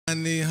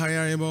Anni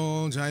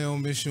Hayaribo,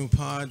 Jayom Vishnu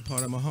Pad,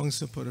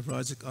 Paramahangsa,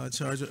 Project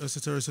Charger,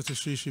 Asatura Sata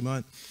Sri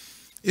Shriman,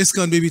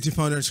 ISKCON BBT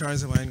Founder,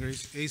 Charles of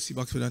Grace, AC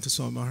Bhaktivedanta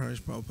Swami Maharaj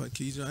Prabhupada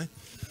Kijai,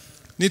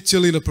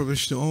 Nitya Lila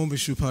Pravishnu Om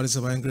Vishnu Padas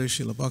of Grace,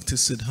 Shila Bhakti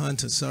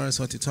Siddhanta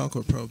Saraswati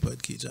Thakur Prabhupada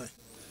Kijai,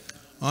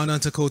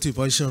 Ananta Koti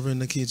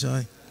Vaishnavinda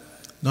Kijai,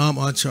 Nam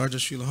Acharya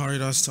Srila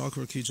Haridas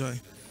Thakur Kijai,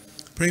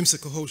 Prem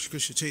Sakahosh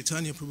Krishna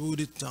Chaitanya Prabhu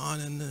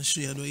Nityananda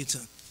Shri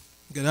Advaita,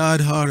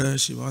 Gadadhara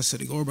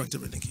Shivasari Gaur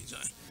Bhaktivedanta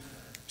Kijai.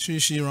 Shri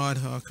Shri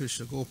Radha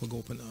Krishna Gopa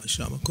Gopana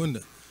Shama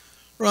Kunda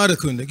Radha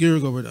Kunda Giri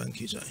Govardhan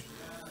Kijai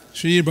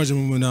Shri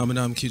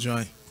Brajamumunam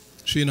Kijai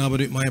Shri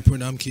Nabadit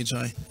Mayapurnam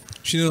Kijai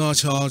Shri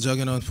Nilachal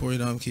Jagannath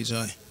Purinam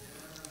Kijai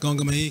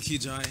Ganga Mai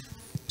Kijai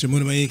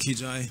Jamuna Mai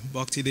Kijai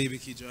Bhakti Devi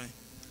Kijai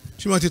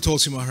Shrimati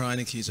Tulsi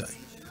Maharani Kijai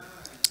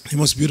Your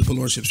most beautiful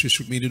lordship Shri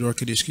Shukmini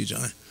Dwarkadish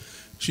Kijai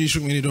Shri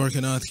Shukmini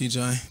Dwarkanath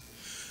Kijai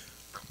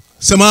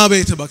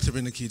Samaveta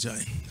Bhaktivinoda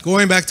Kijai.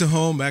 Going back to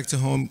home, back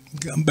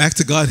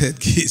to Godhead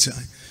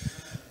Kijai.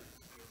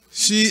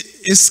 Shri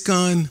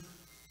ISKCON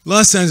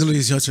Los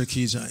Angeles Yatra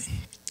Kijai.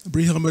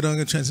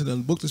 Brihamadanga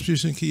Transcendental Book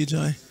Distribution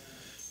Kijai.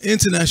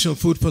 International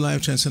Food for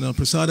Life Transcendental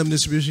Prasadam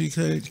Distribution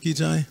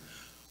Kijai.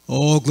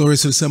 All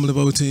glories to the seven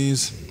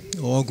devotees.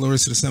 All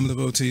glories to the seven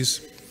devotees.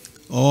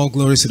 All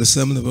glories to the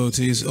seven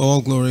devotees.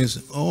 All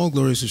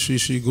glories to Shri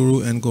Shri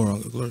Guru and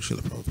Gauranga. Glory to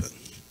Srila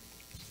Prabhupada.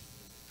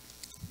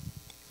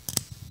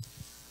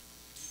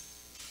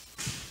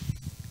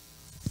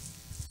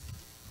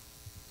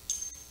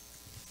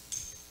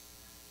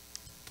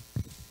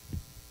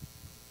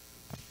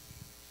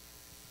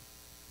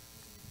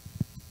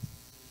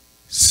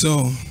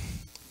 So,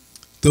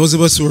 those of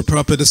us who are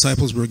proper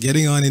disciples, we're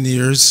getting on in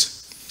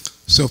years.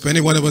 So if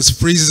any one of us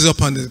freezes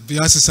up on the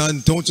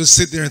Vyasasan, don't just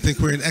sit there and think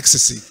we're in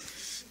ecstasy.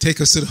 Take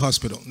us to the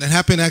hospital. That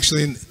happened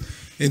actually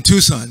in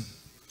Tucson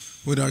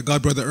with our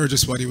godbrother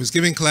Urjaswati. He was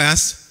giving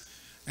class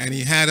and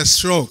he had a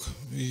stroke.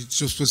 He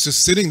was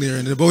just sitting there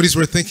and the devotees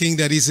were thinking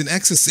that he's in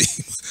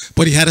ecstasy,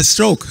 but he had a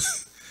stroke.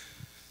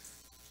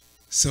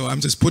 So I'm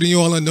just putting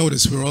you all on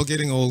notice. We're all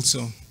getting old,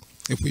 so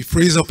if we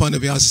freeze up on the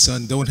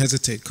Vyasasan, don't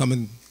hesitate. Come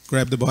and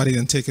grab the body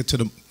and take it to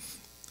the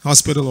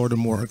hospital or the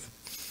morgue.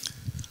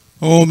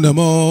 Om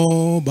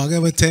Namo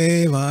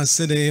Bhagavate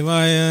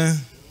Vasudevaya.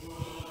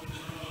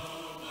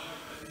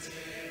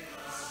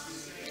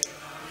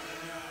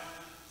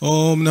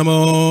 Om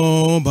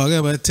Namo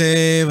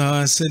Bhagavate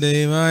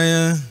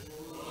Vasudevaya.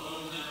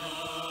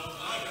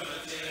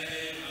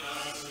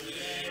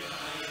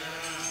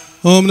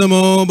 Om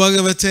Namo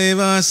Bhagavate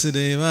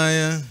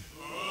Vasudevaya.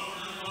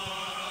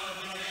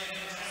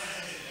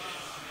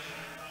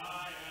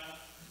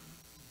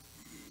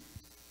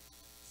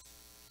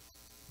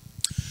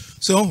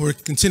 So we're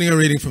continuing our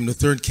reading from the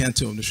third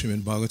canto of the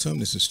Srimad Bhagavatam.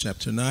 This is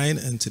chapter 9,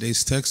 and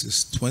today's text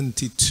is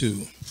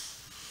 22.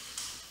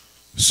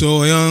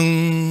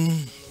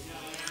 Soyang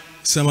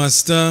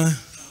samasta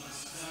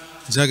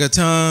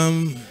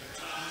jagatam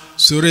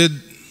surid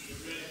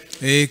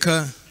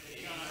eka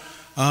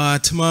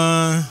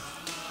atma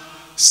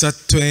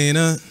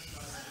sattvena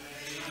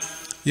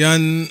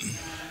yan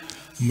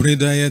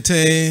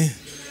mridayate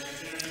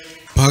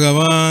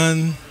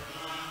bhagavan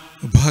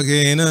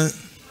bhagena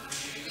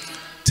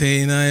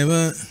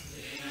Tenaiva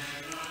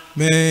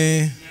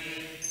me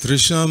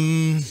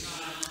trisham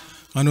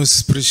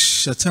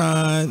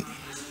anusprishatat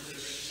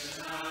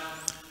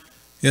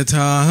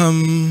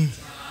yataham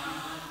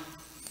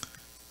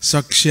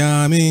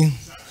sakshyami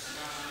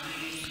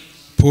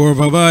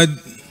purvavad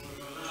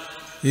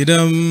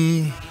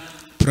idam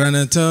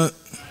pranata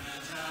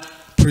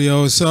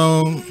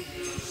priyoso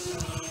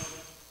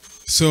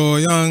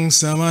soyang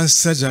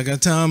samasa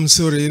jagatam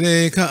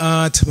surireka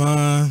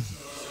atma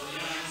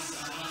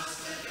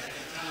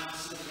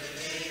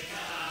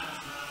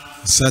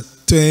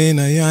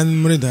Sattvena yan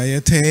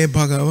mridayate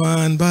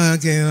bhagavan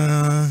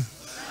bhagena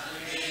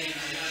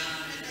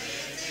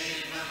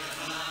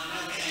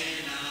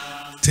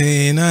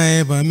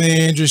Tenaiva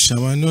me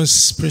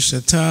drishavanus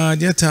prishatad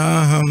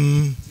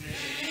yataham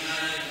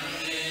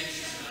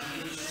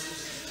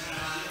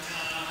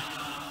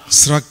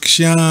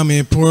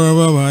Srakshyami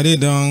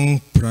purvavadidang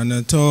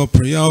pranato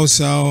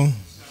priyosau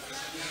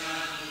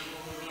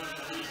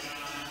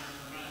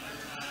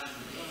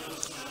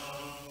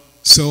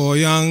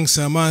Soyang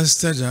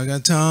samasta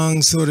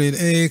jagatang surid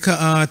eka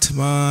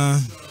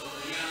atma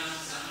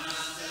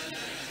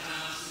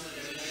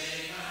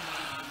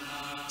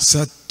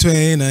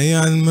Sattvena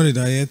yan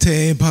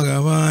mridayate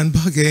bhagavan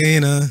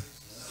bhagena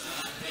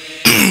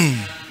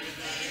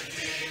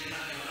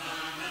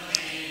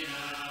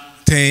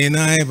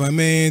Tenaiva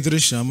me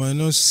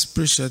drishamanus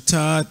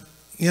prishatat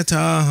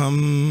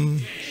yataham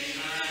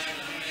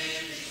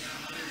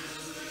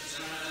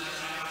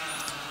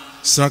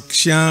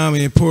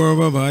Sakshyami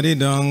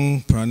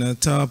purvavadidang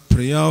pranata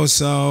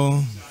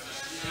priyosau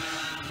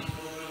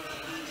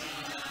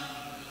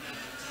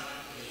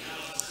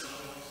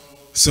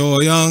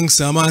Soyang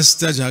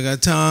samasta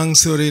jagatang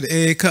surid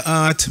eka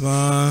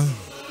atma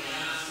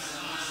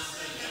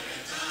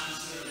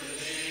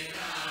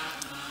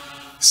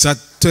Sat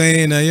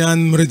Satvena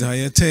yan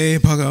mridayate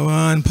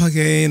bhagavan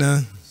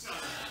bhagena.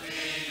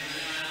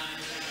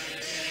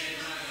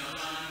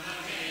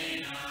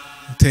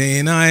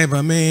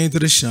 Tenaiva me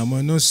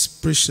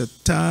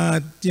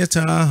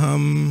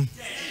drishamanusprishatadyataham.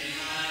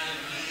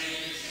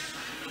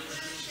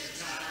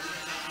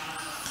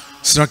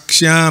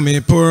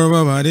 Srakshyami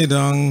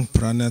purvavadidang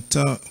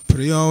pranata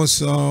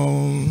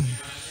priyoso.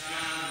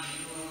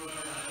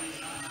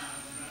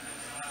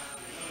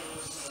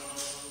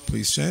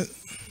 Please chant.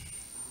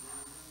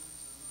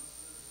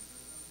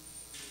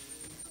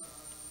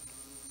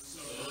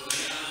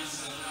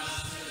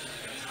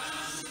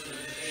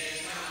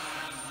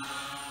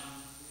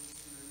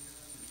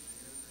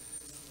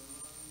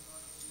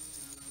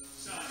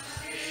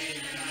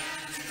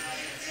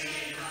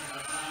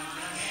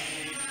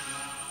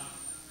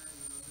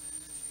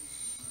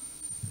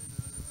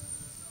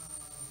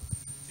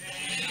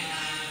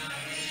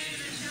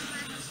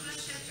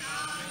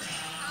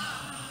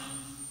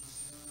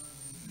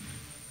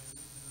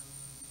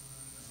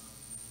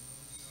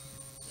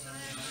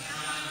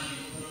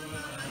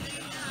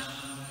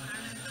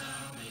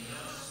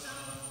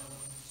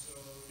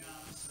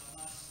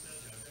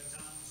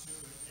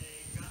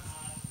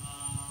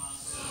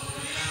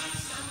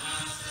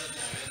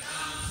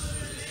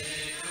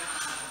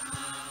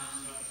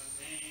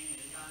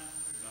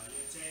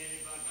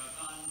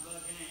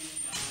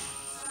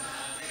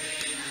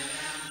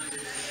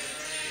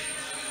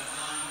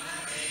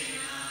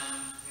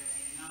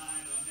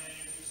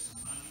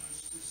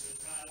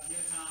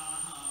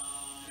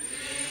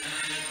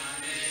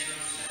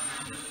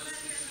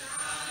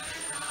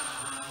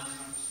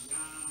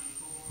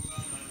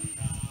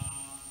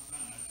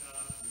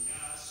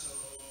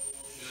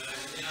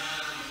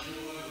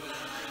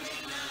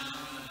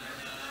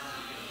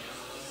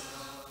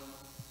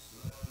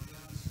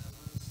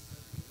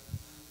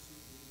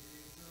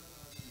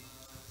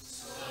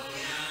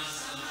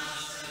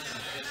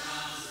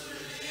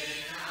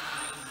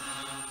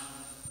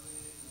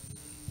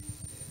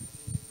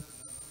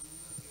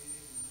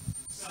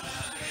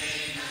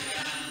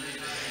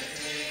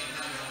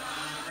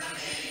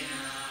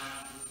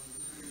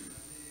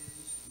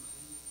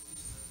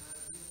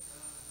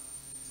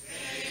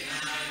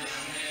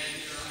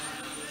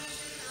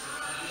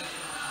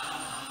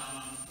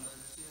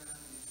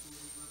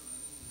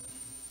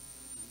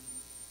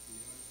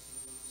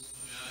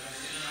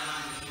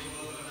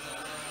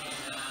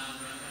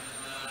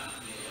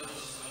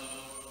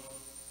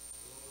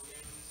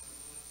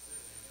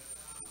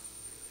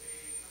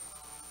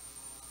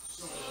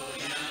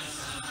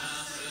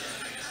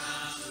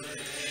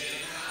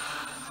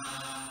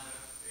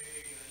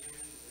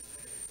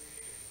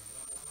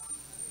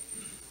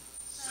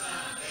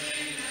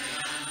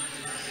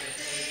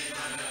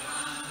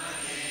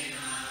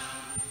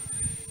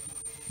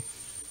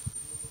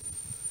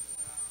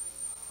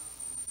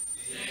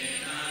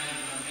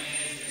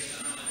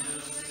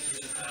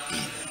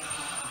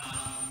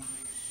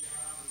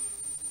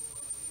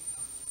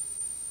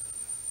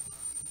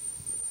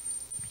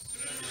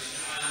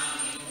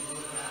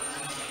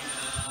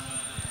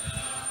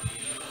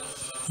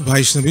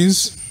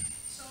 Vaishnavins.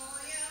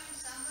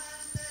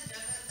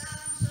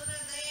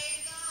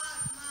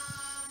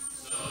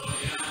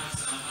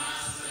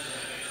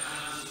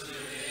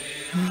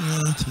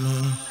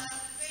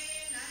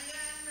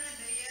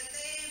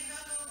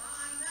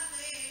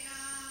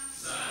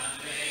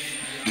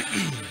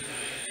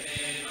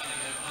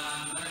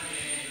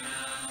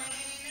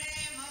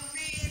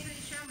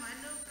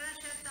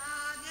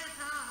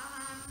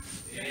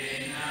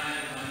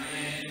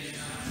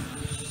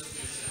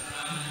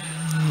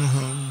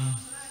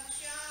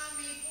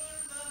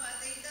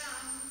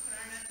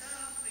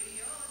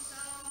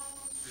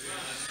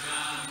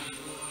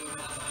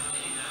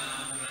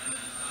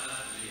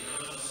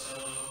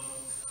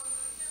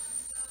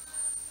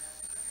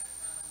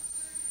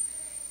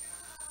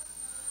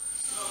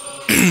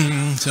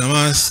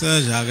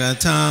 Samasta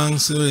jagatang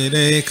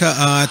surireka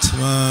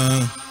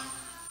atma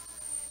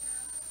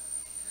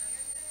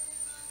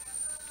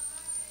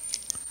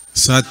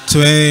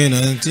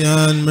Satvena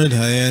dyan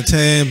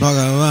mridhayate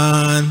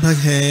bhagavan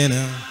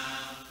bhagena.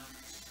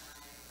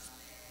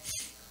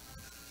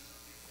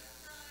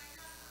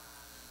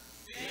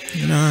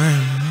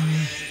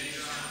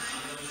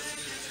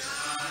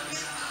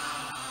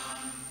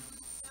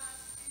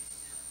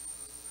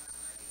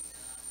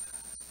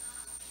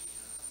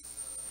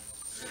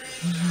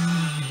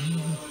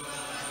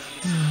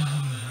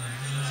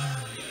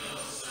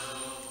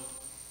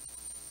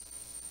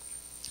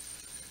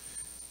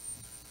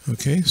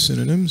 Okay,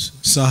 synonyms.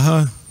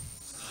 Saha,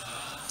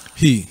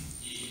 he.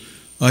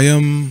 I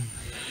am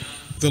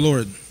the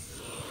Lord.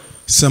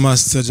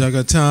 Samasta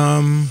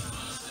jagatam,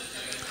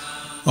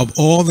 of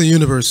all the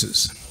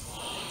universes.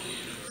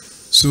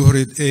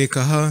 Suhrit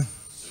ekaha,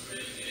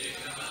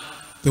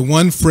 the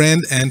one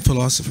friend and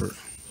philosopher.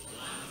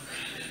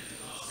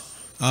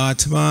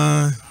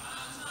 Atma,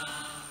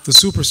 the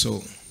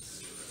supersoul.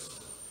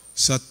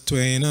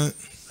 Satvena,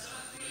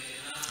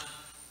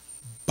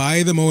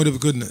 by the mode of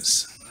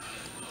goodness.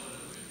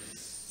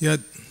 Yet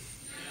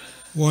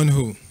one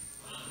who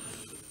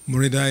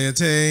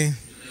Muridayate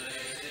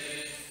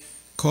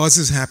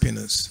causes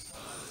happiness.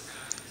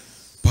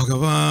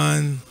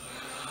 Bhagavan,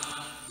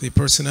 the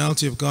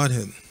personality of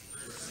Godhead.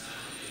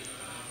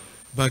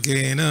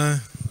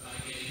 Bhagena,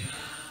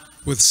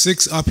 with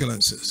 6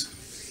 opulences.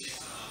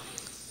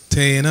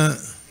 Tena,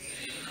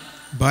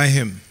 by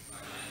him.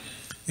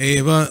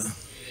 Eva,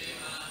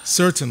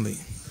 certainly.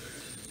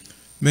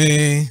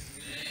 Me,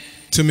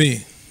 to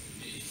me.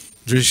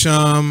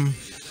 Drisham,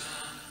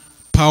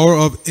 power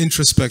of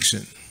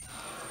introspection.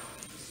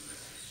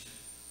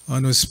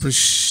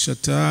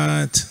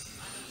 Anusprishatat,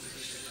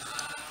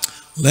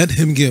 let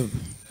him give.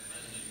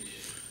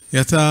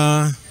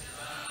 Yatha,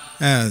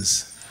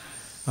 as.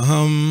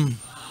 Aham,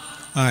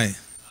 I.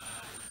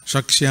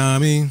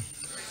 Shakshyami,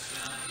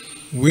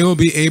 will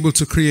be able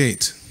to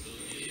create.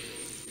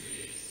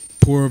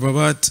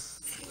 Purvavat,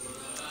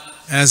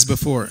 as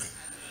before.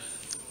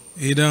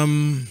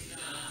 Idam,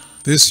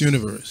 this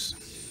universe.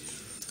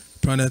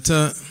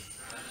 Pranata,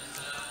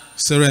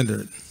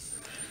 surrendered.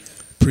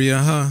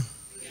 Priyaha,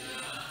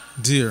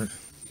 dear.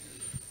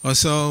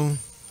 Also,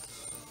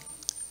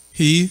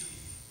 he,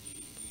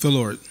 the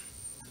Lord.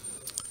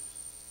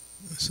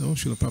 So,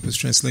 Srila Prabhupada's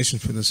translation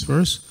for this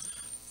verse.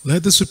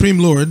 Let the Supreme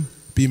Lord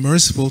be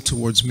merciful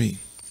towards me.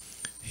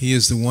 He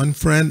is the one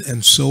friend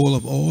and soul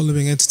of all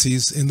living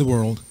entities in the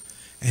world,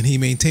 and he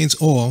maintains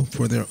all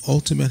for their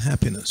ultimate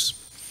happiness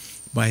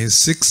by his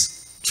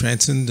 6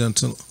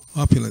 transcendental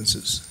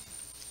opulences.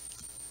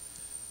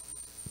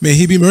 May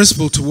he be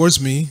merciful towards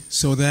me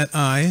so that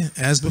I,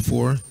 as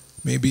before,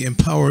 may be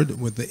empowered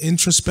with the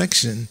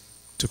introspection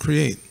to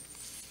create.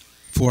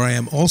 For I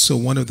am also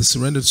one of the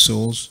surrendered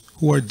souls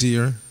who are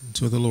dear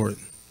to the Lord.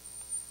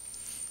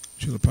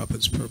 Srila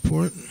Prabhupada's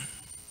purport.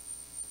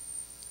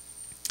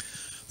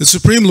 The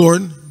Supreme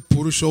Lord,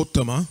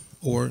 Purushottama,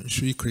 or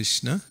Sri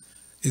Krishna,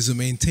 is a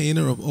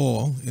maintainer of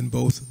all in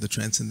both the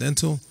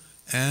transcendental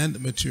and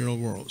material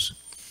worlds.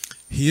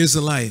 He is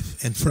the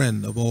life and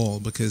friend of all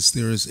because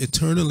there is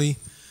eternally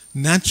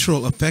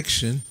natural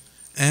affection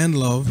and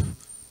love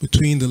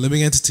between the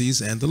living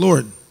entities and the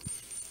Lord.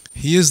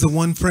 He is the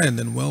one friend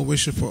and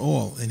well-wisher for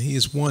all, and he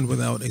is one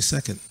without a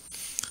second.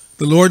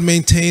 The Lord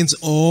maintains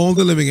all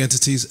the living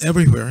entities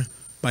everywhere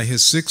by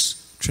his 6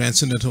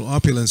 transcendental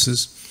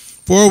opulences,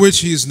 for which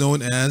he is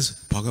known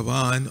as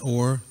Bhagavan,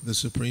 or the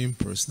Supreme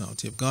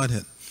Personality of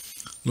Godhead.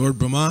 Lord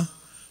Brahma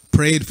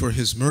prayed for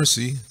his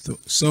mercy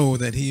so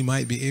that he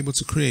might be able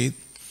to create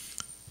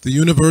the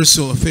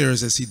universal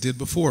affairs as he did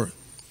before.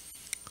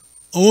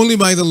 Only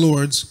by the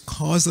Lord's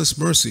causeless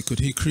mercy could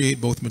he create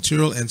both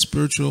material and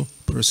spiritual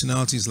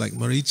personalities like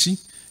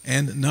Marichi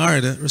and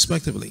Narada,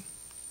 respectively.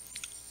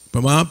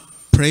 Brahma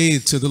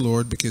prayed to the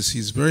Lord because he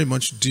is very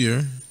much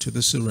dear to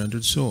the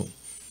surrendered soul.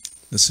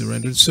 The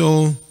surrendered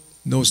soul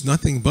knows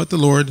nothing but the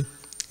Lord,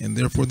 and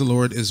therefore the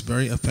Lord is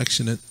very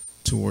affectionate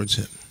towards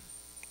him.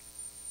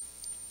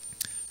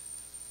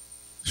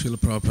 Srila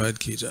Prabhupada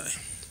Ki Jai.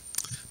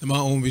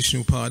 Nama Om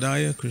Vishnu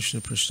Padaya Krishna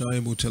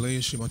Prashtaya Bhutale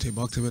Srimate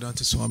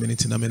Bhaktivedanta Swamini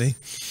Tinamine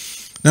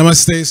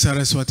Namaste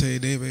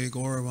Saraswate Deve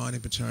Gauravani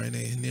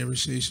Pacharine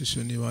Nirvishesha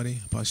Shunyavadi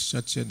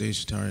Paschatya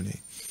Deshatarine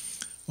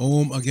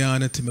Om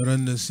Agyana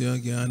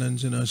Timirandasya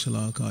Gyananjana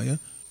Shalakaya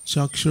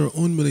Chakshur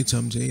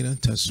Unmilitam Jaina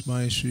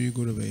Tasmai Shri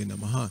Gurave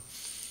Namaha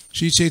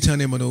Shri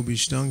Chaitanya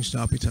Manobhishtang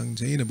Shtapitang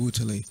Jaina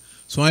Bhutale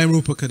Swayam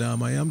Rupa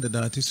Kadamayam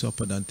Dadati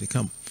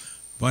Swapadantikam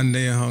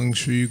Vandehang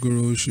Shri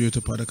Guru Shri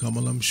Utapada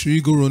Kamalam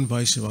Shri Gurun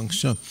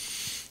Vaishavangsha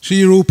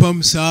Shri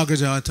Rupam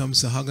Sagajatam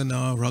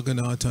Sahagana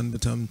Raganatan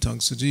Batam Tang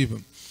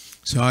Sajivam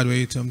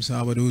Sadvaitam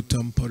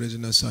Savadutam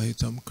Parijana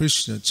Sahitam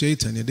Krishna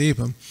Chaitanya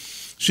Devam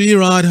Shri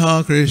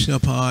Radha Krishna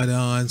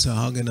Padan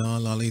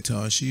Sahagana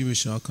Lalita Shri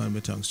Vishakan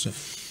Batangsha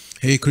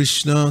Hey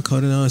Krishna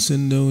Karuna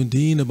Sindhu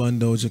Dina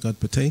Bando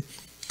Jagatpate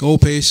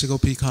Gopesha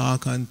Gopika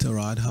Kanta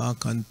Radha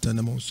Kanta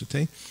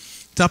Namostate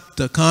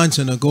Tapta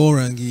Kanchana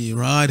Gaurangi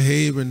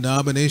Radhe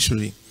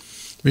Vrindavaneshwari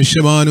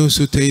Vishamanu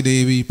Sute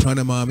Devi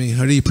Pranamami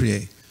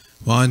Haripriye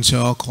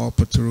Vancha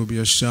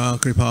Kalpatarubhyascha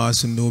Kripa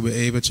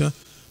Sindhubhya Evacha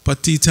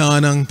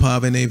Patitanang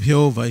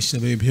Pavanebhyo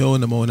Vaishnavebhyo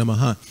Namo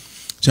Namaha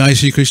Jai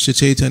Shri Krishna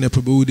Chaitanya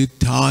Prabhu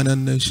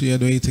Nityananda Shri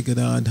Advaita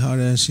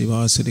Gadadhara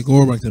Shivasati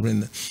Gaur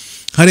Bhaktivinoda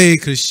Hare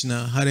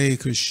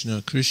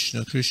Krishna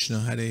Krishna Krishna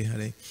Hare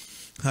Hare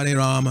Hare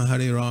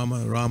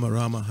Rama Rama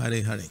Rama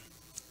Hare Hare.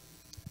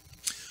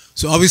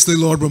 So obviously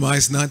Lord Brahma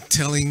is not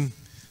telling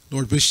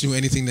Lord Vishnu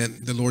anything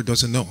that the Lord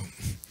doesn't know.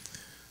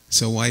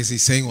 So why is he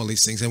saying all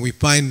these things? And we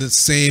find the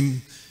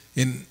same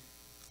in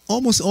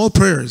almost all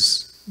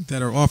prayers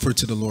that are offered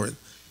to the Lord,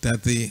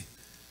 that the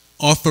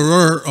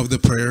offerer of the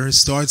prayer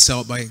starts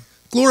out by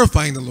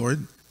glorifying the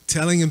Lord,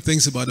 telling him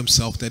things about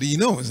himself that he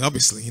knows.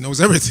 Obviously, he knows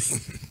everything.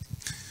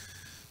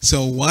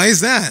 So why is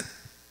that?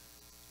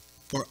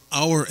 For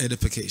our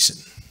edification,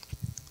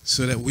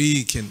 so that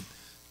we can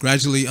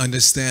gradually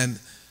understand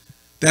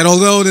that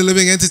although the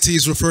living entity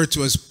is referred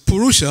to as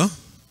Purusha,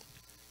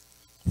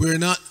 we're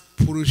not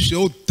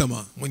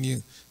Purushottama. When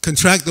you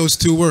contract those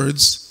two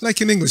words,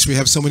 like in English, we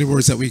have so many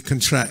words that we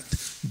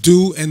contract.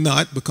 Do and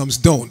not becomes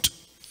don't.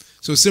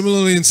 So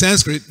similarly in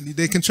Sanskrit,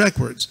 they contract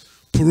words.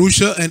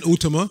 Purusha and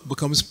Uttama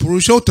becomes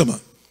Purushottama.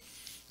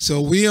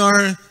 So we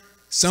are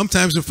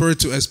sometimes referred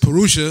to as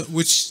Purusha,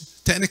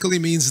 which technically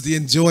means the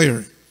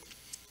enjoyer.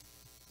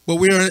 But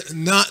we are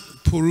not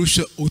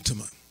Purusha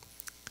Uttama.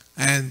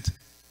 And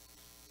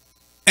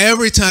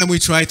every time we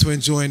try to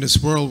enjoy in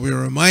this world, we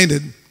are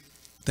reminded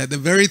that the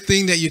very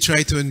thing that you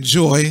try to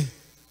enjoy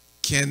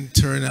can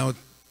turn out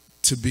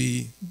to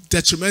be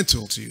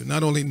detrimental to you.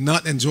 Not only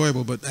not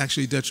enjoyable, but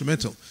actually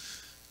detrimental.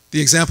 The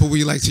example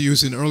we like to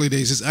use in early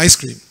days is ice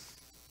cream.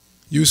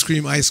 You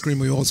scream ice cream,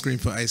 we all scream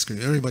for ice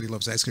cream. Everybody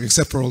loves ice cream,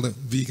 except for all the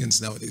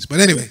vegans nowadays. But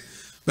anyway,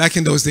 back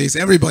in those days,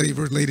 everybody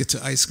related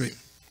to ice cream.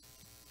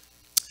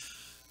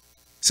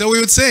 So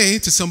we would say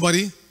to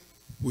somebody,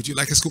 would you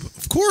like a scoop?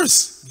 Of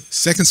course.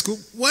 Second scoop?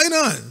 Why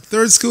not?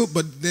 Third scoop,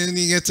 but then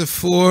you get to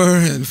 4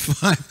 and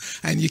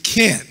 5, and you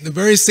can't. The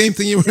very same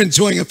thing you were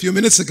enjoying a few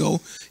minutes ago,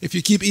 if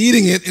you keep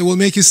eating it, it will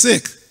make you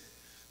sick.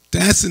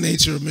 That's the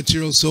nature of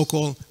material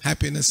so-called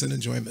happiness and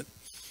enjoyment.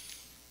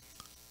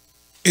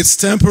 It's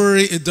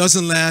temporary, it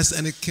doesn't last,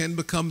 and it can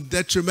become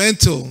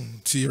detrimental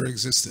to your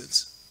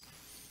existence.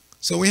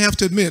 So we have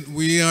to admit,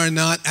 we are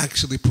not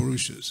actually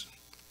Purushas.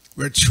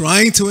 We're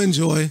trying to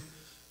enjoy,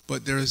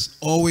 but there is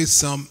always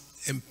some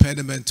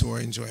impediment to our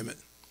enjoyment.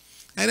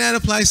 And that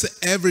applies to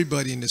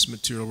everybody in this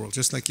material world.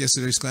 Just like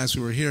yesterday's class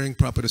we were hearing,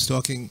 Prabhupada was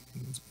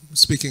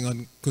speaking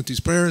on Kunti's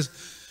prayers,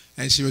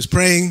 and she was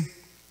praying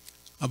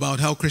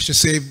about how Krishna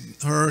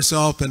saved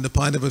herself and the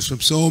Pandavas from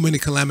so many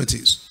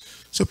calamities.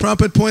 So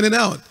Prabhupada pointed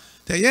out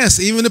that yes,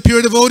 even the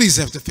pure devotees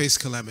have to face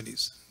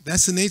calamities.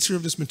 That's the nature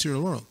of this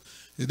material world.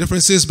 The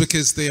difference is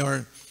because they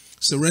are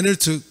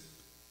surrendered to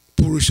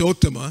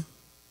Purushottama,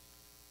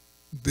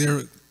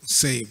 they're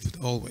saved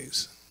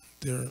always.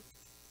 They're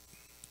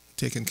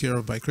taken care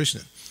of by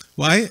Krishna.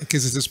 Why?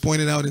 Because as it's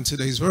pointed out in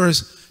today's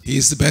verse, he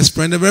is the best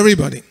friend of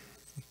everybody.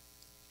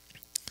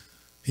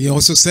 He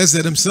also says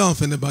that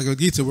himself in the Bhagavad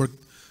Gita, where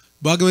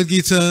Bhagavad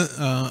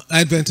Gita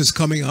Advent is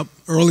coming up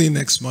early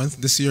next month.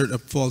 This year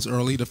it falls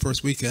early, the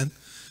first weekend.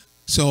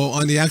 So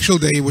on the actual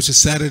day, which is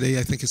Saturday,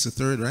 I think it's the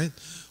 3rd, right?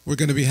 We're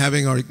going to be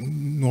having our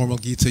normal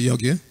Gita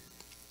Yogya.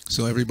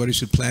 So everybody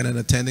should plan on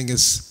attending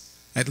us.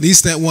 At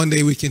least that one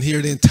day we can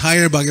hear the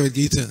entire Bhagavad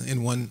Gita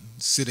in one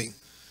sitting.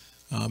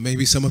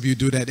 Maybe some of you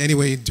do that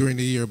anyway during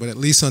the year, but at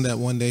least on that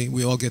one day,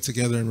 we all get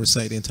together and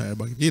recite the entire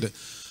Bhagavad Gita.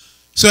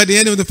 So at the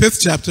end of the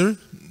 5th chapter,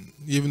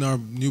 even our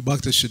new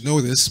bhaktas should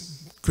know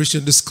this,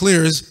 Krishna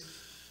declares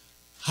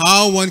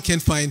how one can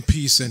find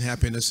peace and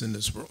happiness in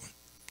this world.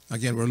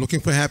 Again, we're looking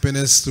for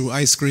happiness through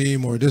ice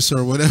cream or this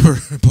or whatever,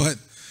 but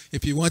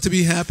if you want to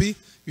be happy,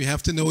 you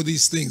have to know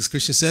these things.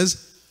 Krishna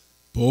says,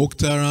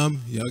 Bhoktaram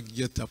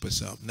Yagya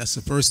Tapasam. That's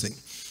the first thing.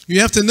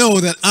 You have to know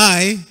that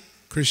I,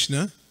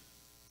 Krishna,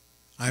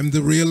 I'm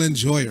the real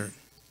enjoyer.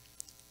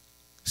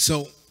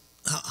 So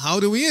how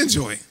do we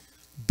enjoy?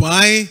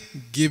 By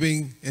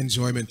giving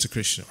enjoyment to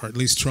Krishna, or at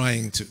least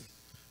trying to,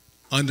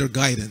 under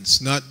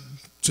guidance, not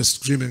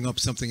just dreaming up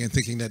something and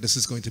thinking that this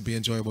is going to be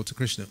enjoyable to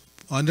Krishna.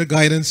 Under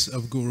guidance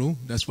of Guru,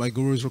 that's why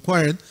Guru is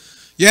required.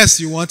 Yes,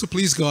 you want to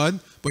please God,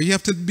 but you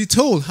have to be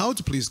told how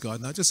to please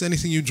God, not just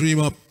anything you dream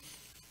up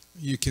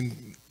you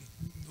can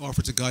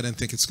offer to God and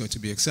think it's going to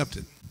be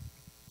accepted.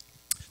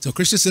 So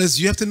Krishna says,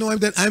 you have to know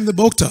that I'm the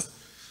Bhokta.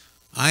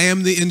 I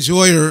am the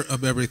enjoyer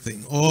of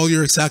everything. All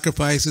your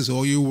sacrifices,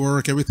 all your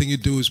work, everything you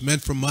do is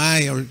meant for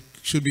or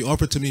should be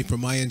offered to me for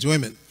my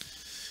enjoyment.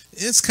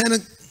 It's kind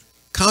of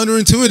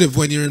counterintuitive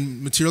when you're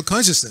in material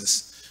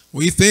consciousness.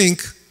 We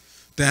think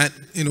that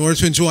in order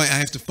to enjoy, I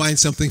have to find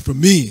something for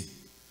me.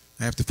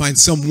 I have to find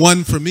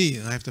someone for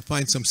me. I have to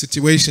find some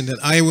situation that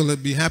I will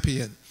be happy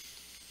in.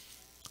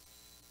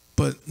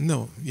 But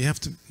no, you have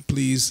to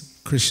please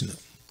Krishna.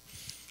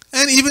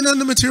 And even on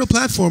the material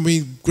platform,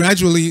 we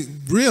gradually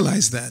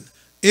realize that.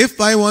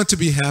 If I want to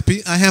be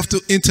happy, I have to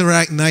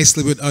interact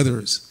nicely with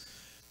others.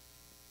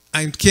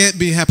 I can't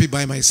be happy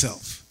by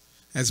myself.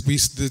 As we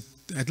did,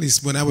 at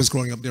least when I was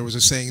growing up, there was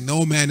a saying,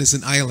 no man is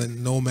an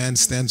island, no man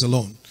stands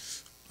alone.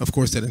 Of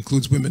course, that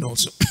includes women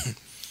also.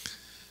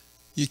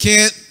 You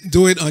can't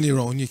do it on your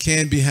own. You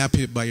can't be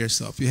happy by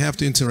yourself. You have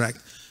to interact.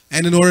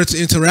 And in order to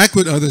interact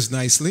with others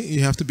nicely,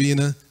 you have to be in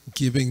a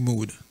giving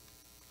mood.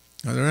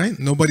 All right?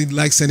 Nobody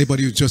likes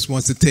anybody who just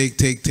wants to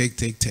take. You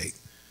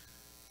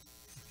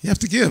have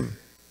to give.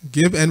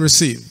 Give and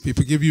receive.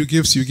 People give you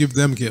gifts, you give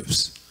them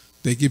gifts.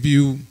 They give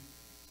you,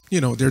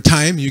 their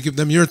time, you give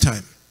them your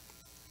time.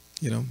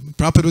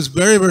 Prabhupada was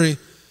very,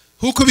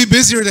 who could be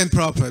busier than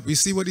Prabhupada? We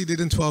see what he did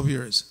in 12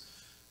 years.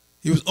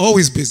 He was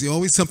always busy,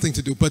 always something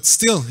to do, but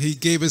still he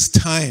gave his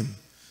time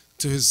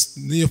to his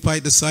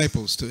neophyte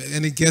disciples, to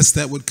any guests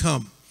that would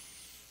come.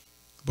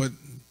 But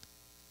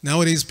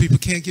nowadays people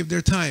can't give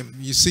their time.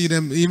 You see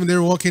them, even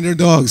they're walking their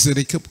dogs,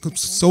 they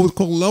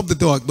so-called love the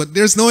dog, but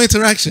there's no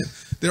interaction.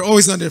 They're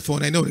always on their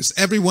phone. I notice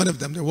every one of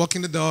them, they're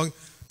walking the dog,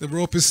 the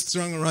rope is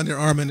strung around their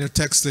arm and they're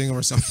texting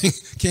or something.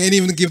 Can't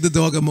even give the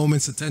dog a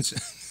moment's attention.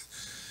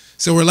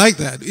 So we're like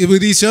that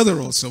with each other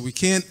also. We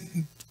can't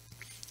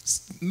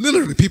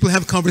Literally, people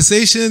have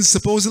conversations,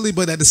 supposedly,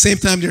 but at the same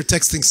time, they're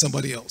texting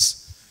somebody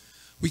else.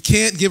 We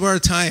can't give our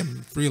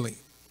time freely.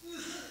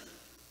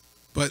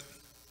 But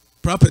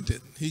Prabhupada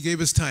did. He gave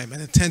his time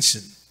and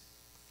attention.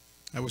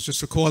 I was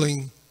just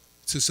recalling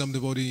to some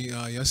devotee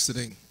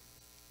yesterday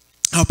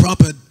how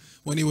Prabhupada,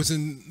 when he was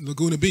in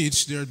Laguna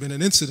Beach, there had been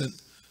an incident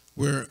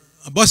where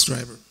a bus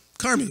driver,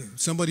 Karmi,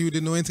 somebody who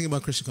didn't know anything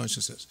about Krishna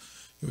consciousness,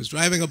 he was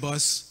driving a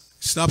bus,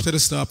 stopped at a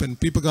stop, and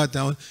people got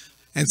down,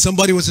 and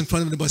somebody was in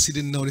front of the bus he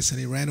didn't notice, and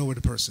he ran over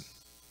the person.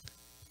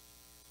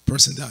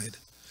 Person died.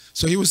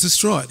 So he was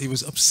distraught. He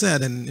was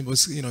upset, and it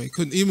was, he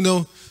couldn't, even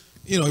though,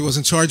 he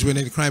wasn't charged with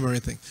any crime or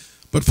anything.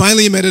 But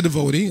finally he met a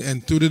devotee,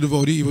 and through the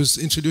devotee he was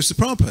introduced to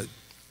Prabhupada.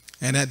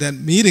 And at that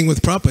meeting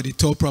with Prabhupada, he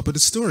told Prabhupada the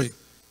story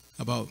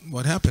about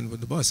what happened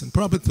with the bus. And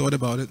Prabhupada thought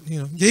about it,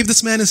 gave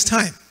this man his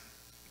time.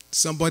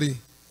 Somebody,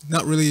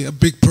 not really a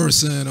big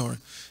person or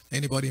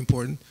anybody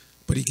important,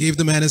 but he gave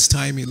the man his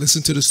time, he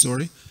listened to the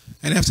story,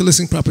 and after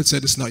listening, Prabhupada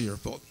said, it's not your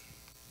fault.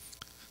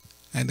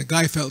 And the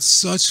guy felt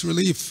such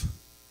relief.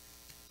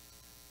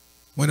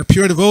 When a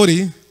pure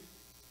devotee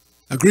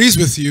agrees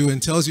with you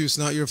and tells you it's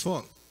not your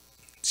fault,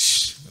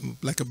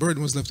 like a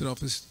burden was lifted off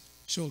his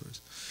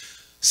shoulders.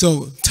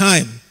 So,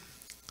 time.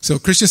 So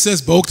Krishna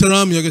says,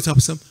 Bhoktaram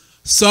Yogatapasam,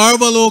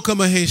 Sarvaloka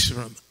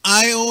Maheshwaram.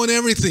 I own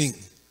everything.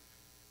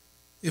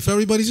 If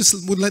everybody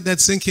just would let that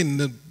sink in,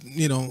 the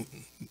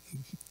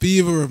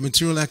fever of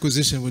material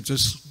acquisition would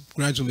just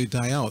gradually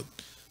die out.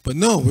 But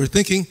no, we're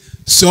thinking,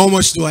 so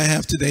much do I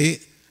have today,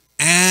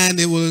 and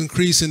it will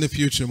increase in the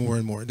future more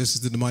and more. This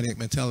is the demoniac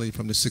mentality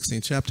from the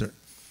 16th chapter.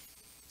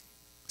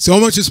 So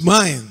much is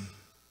mine.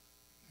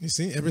 You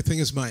see, everything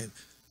is mine.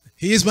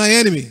 He is my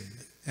enemy,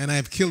 and I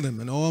have killed him,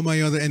 and all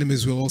my other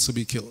enemies will also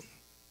be killed.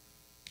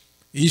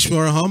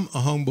 Ishwaraham,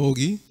 aham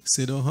bogi,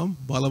 siddhaham,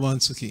 balavan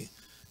sukhi.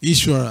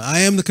 Ishwara, I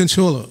am the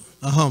controller.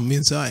 Aham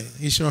means I.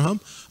 Ishwaraham,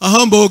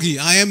 aham bogi,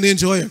 I am the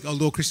enjoyer.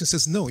 Although Krishna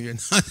says, no, you're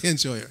not the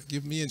enjoyer.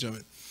 Give me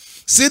enjoyment.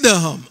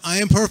 Siddhaham, I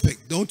am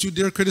perfect. Don't you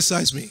dare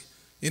criticize me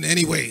in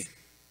any way.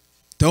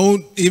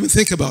 Don't even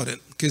think about it,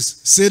 because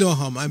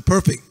siddhaham, I'm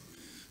perfect.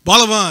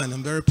 Balavan,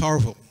 I'm very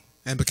powerful.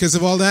 And because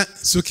of all that,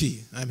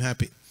 sukhi, I'm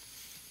happy.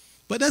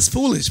 But that's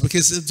foolish,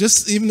 because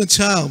just even a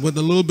child with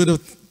a little bit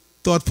of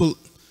thoughtful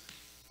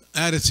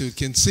attitude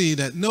can see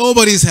that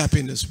nobody's happy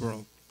in this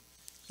world.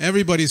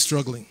 Everybody's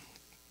struggling.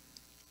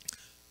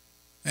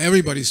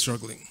 Everybody's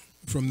struggling.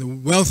 From the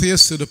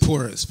wealthiest to the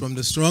poorest, from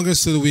the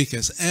strongest to the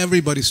weakest,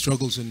 everybody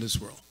struggles in this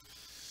world.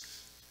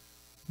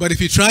 But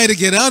if you try to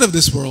get out of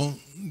this world,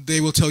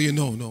 they will tell you,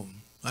 no,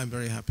 I'm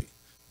very happy.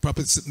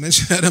 Prabhupada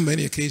mentioned that on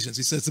many occasions.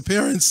 He says the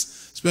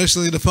parents,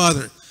 especially the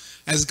father,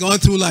 has gone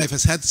through life,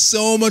 has had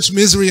so much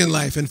misery in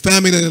life, and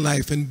family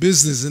life, and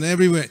business, and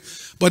everywhere.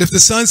 But if the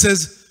son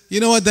says,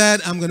 you know what,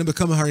 Dad, I'm going to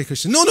become a Hare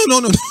Krishna. No.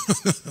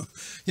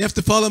 You have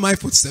to follow my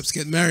footsteps,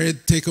 get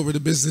married, take over the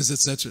business,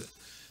 etc.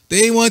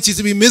 They want you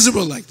to be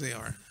miserable like they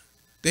are.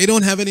 They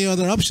don't have any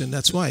other option.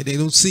 That's why. They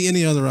don't see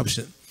any other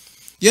option.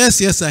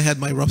 Yes, I had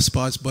my rough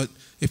spots, but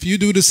if you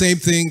do the same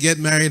thing, get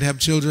married, have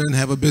children,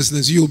 have a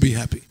business, you'll be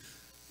happy.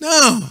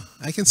 No,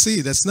 I can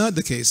see that's not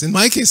the case. In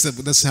my case,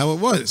 that's how it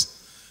was.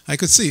 I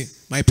could see.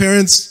 My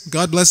parents,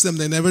 God bless them,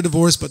 they never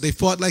divorced, but they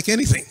fought like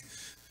anything.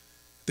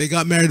 They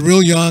got married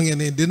real young, and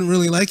they didn't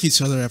really like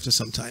each other after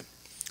some time.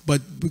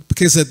 But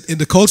because in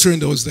the culture in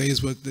those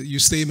days, you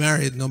stay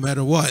married no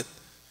matter what.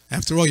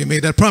 After all, you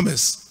made that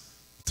promise.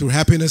 Through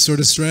happiness or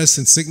distress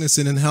and sickness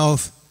and in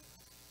health.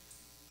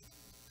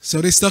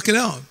 So they stuck it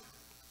out.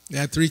 They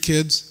had 3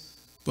 kids.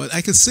 But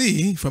I could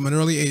see from an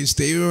early age,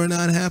 they were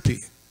not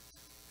happy.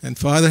 And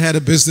father had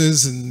a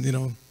business,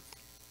 and,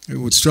 he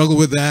would struggle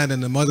with that.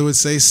 And the mother would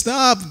say,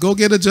 stop, go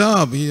get a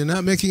job. You're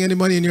not making any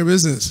money in your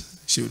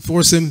business. She would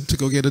force him to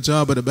go get a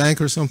job at a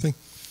bank or something.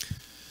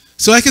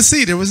 So I could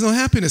see there was no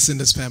happiness in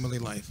this family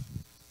life.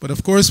 But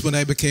of course, when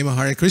I became a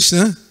Hare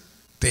Krishna,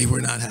 they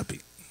were not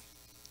happy.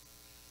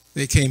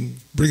 They came,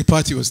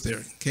 Brigapati was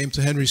there, came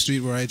to Henry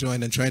Street where I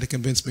joined and tried to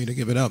convince me to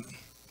give it up.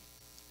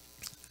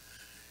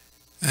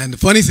 And the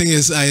funny thing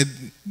is, I had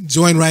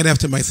joined right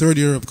after my 3rd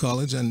year of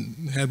college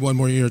and had 1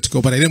 more year to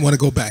go, but I didn't want to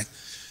go back.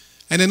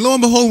 And then lo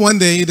and behold, one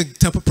day, the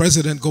temple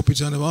president,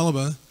 Gopijana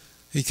Vallabha,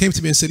 he came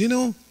to me and said,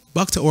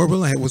 Bhakta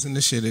Orville, I wasn't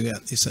initiated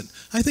yet. He said,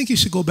 I think you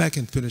should go back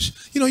and finish.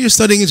 You're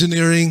studying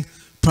engineering.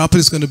 Prabhupada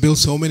is going to build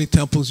so many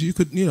temples. You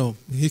could,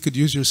 he could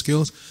use your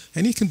skills.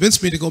 And he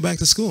convinced me to go back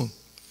to school.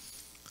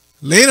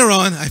 Later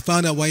on, I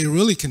found out why he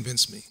really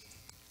convinced me.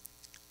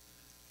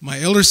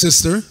 My elder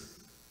sister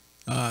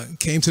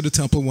came to the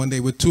temple one day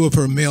with 2 of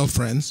her male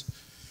friends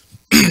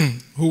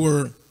who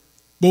were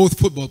both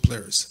football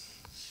players.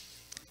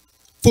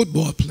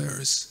 Football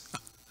players.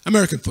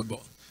 American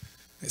football.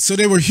 So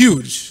they were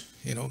huge,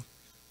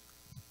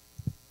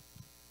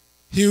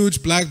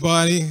 Huge black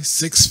body,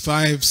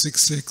 6'5",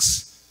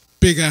 6'6",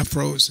 big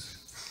afros.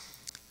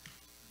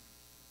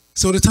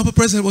 So the temple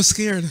president was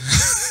scared.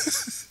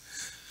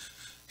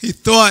 He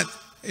thought,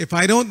 if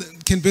I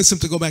don't convince him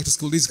to go back to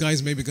school, these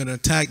guys may be going to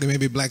attack. They may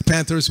be Black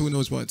Panthers, who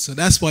knows what. So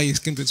that's why he's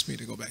convinced me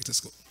to go back to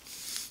school.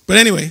 But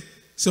anyway,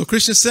 So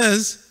Krishna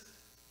says,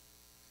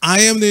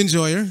 I am the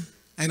enjoyer,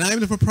 and I am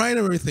the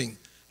proprietor of everything.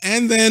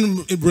 And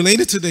then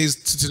related to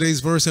today's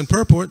verse and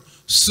purport,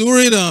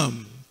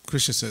 Suridam,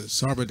 Krishna says,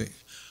 Sarvade.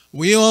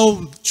 We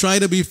all try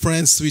to be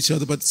friends to each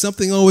other, but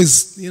something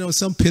always,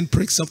 some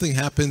pinprick, something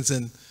happens,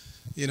 and,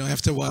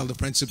 after a while the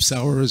friendship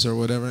sours or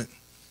whatever.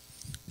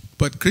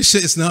 But Krishna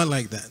is not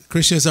like that.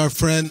 Krishna is our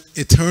friend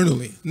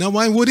eternally. Now,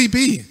 why would he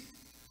be?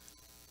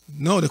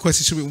 No, the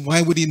question should be,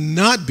 why would he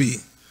not be?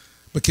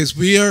 Because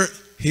we are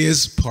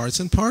his parts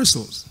and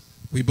parcels.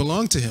 We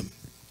belong to him.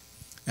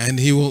 And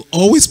he will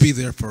always be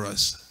there for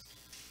us.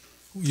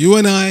 You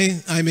and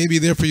I may be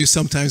there for you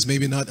sometimes,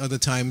 maybe not other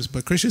times,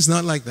 but Krishna is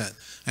not like that.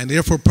 And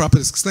therefore,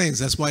 Prabhupada explains,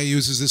 that's why he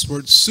uses this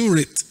word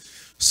surit.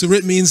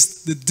 Surit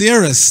means the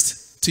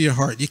dearest to your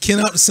heart. You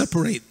cannot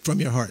separate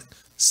from your heart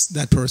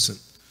that person.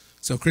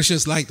 So Krishna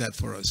is like that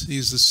for us.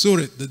 He's the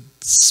surit, the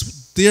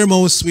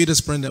dearmost,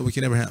 sweetest friend that we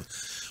can ever have.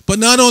 But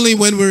not only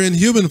when we're in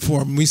human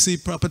form. We see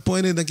Prabhupada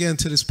pointed again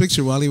to this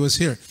picture while he was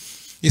here.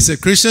 He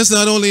said, Krishna is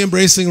not only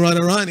embracing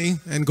Radharani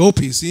and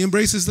gopis, he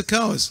embraces the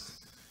cows,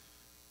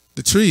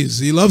 the trees.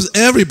 He loves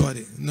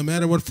everybody, no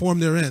matter what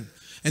form they're in.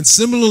 And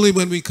similarly,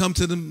 when we come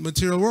to the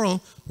material world,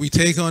 we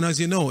take on, as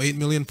you know,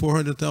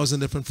 8,400,000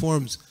 different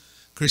forms.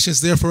 Krishna is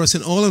there for us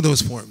in all of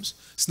those forms.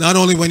 It's not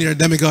only when you're a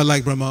demigod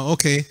like Brahma,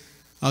 okay,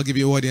 I'll give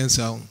you audience,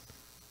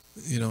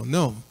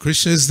 no.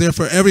 Krishna is there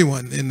for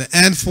everyone, in the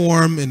ant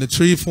form, in the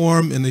tree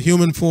form, in the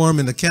human form,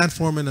 in the cat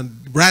form, in the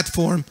rat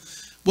form.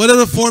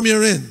 Whatever form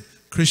you're in,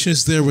 Krishna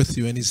is there with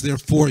you, and he's there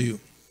for you.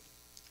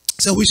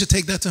 So we should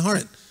take that to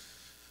heart.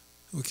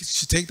 We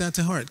should take that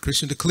to heart.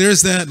 Krishna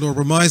declares that. Lord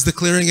Brahma is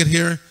declaring it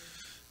here,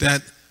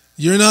 that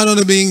you're not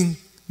only being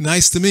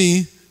nice to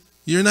me,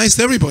 you're nice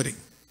to everybody.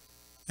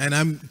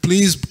 And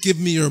please give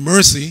me your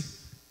mercy,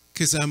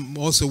 because I'm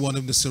also one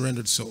of the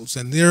surrendered souls.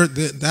 And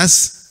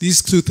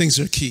these two things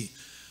are key.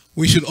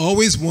 We should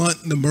always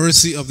want the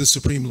mercy of the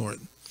Supreme Lord.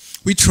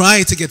 We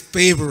try to get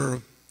favor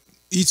of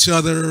each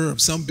other, of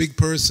some big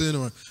person,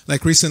 or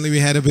like recently we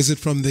had a visit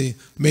from the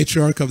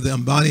matriarch of the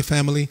Ambani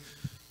family.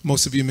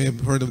 Most of you may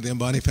have heard of the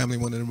Ambani family,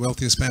 one of the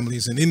wealthiest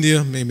families in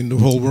India, maybe in the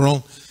whole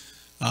world.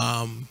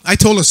 I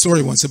told a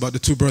story once about the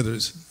two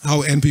brothers,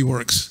 how envy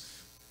works.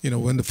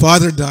 When the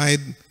father died,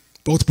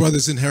 both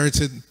brothers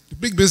inherited a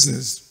big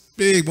business,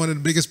 one of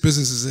the biggest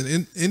businesses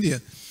in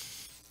India.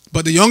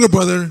 But the younger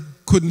brother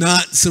could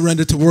not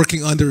surrender to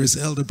working under his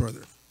elder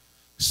brother.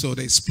 So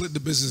they split the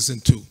business in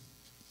two.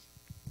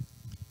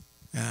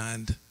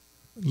 And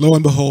lo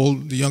and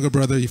behold, the younger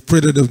brother, he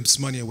frittered his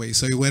money away.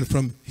 So he went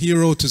from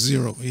hero to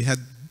zero. He had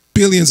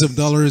billions of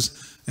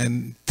dollars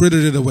and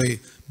frittered it away.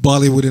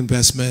 Bollywood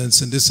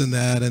investments and this and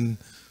that, and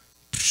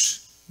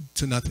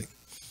to nothing.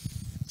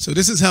 So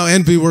this is how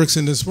envy works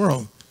in this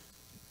world.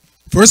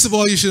 First of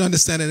all, you should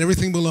understand that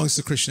everything belongs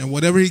to Krishna.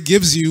 Whatever he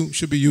gives you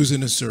should be used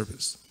in his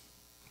service.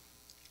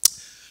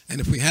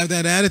 And if we have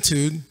that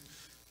attitude,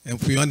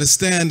 and if we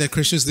understand that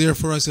Krishna is there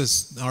for us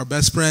as our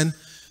best friend,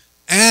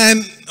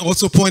 and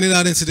also pointed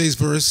out in today's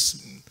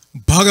verse,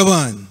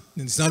 Bhagavan.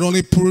 It's not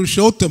only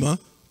Purushottama,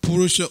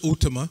 Purusha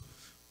Uttama.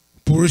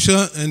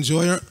 Purusha,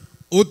 enjoyer,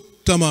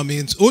 Uttama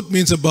means, Ut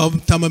means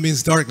above, Tama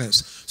means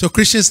darkness. So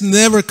Krishna is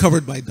never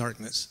covered by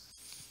darkness.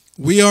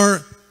 We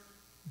are,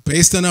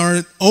 based on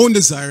our own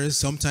desires,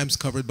 sometimes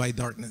covered by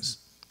darkness.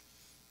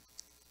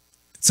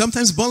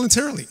 Sometimes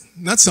voluntarily,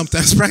 not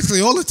sometimes,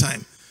 practically all the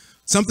time.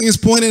 Something is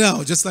pointed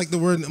out, just like the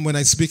word, when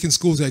I speak in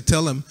schools, I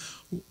tell them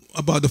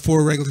about the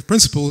 4 regulative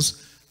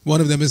principles.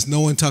 One of them is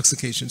no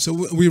intoxication.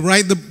 So we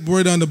write the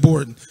word on the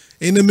board.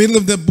 In the middle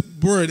of the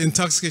word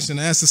intoxication,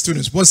 I ask the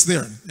students, what's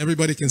there?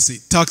 Everybody can see,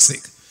 toxic.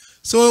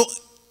 So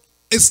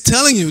it's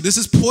telling you this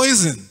is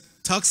poison.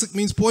 Toxic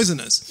means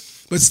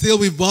poisonous. But still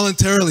we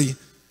voluntarily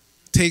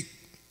take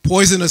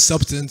poisonous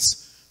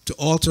substance to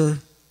alter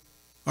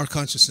our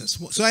consciousness.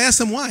 So I asked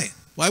them why.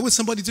 Why would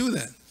somebody do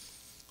that?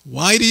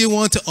 Why do you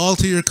want to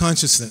alter your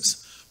consciousness?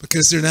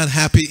 Because they're not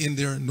happy in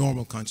their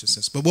normal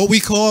consciousness. But what we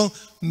call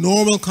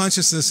normal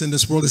consciousness in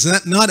this world is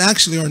not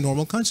actually our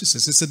normal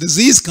consciousness. It's a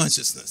disease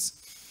consciousness.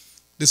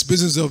 This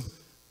business of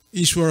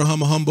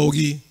Ishwaraham, Aham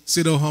Bogi,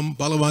 Siddhoham,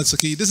 Balavan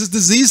Sakhi, this is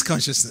disease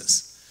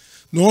consciousness.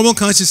 Normal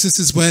consciousness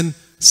is when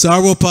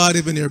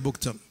Sarvopadi Vinir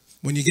Bhuktam.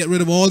 When you get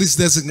rid of all these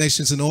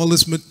designations and all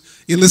this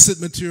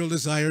illicit material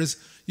desires,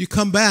 you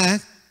come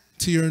back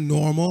to your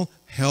normal,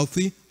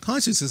 healthy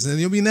consciousness, and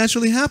you'll be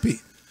naturally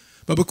happy.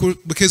 But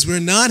because we're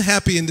not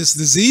happy in this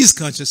disease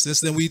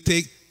consciousness, then we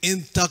take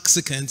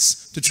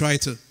intoxicants to try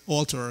to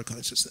alter our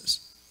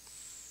consciousness.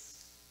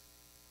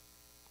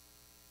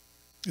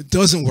 It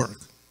doesn't work.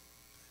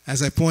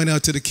 As I point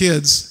out to the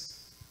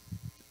kids,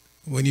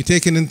 when you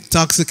take an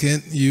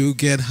intoxicant, you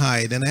get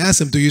high. Then I ask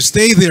them, do you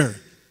stay there?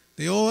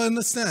 They all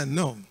understand.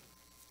 No,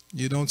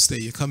 you don't stay.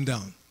 You come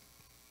down.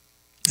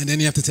 And then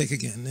you have to take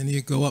again. Then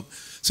you go up.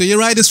 So you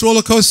ride this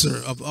roller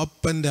coaster of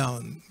up and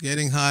down,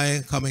 getting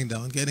high, coming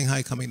down, getting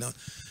high, coming down.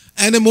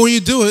 And the more you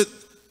do it,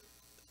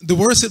 the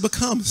worse it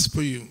becomes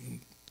for you.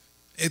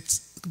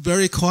 It's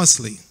very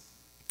costly.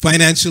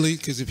 Financially,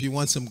 because if you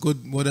want some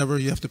good whatever,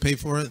 you have to pay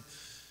for it.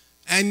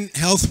 and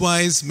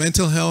health-wise,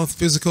 mental health,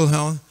 physical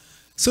health.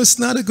 So it's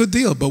not a good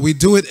deal, but we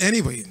do it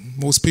anyway.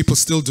 Most people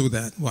still do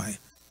that. Why?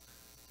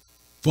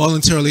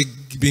 Voluntarily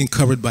being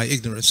covered by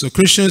ignorance. So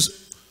Krishna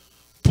is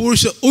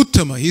Purusha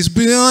Uttama. He's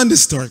beyond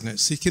this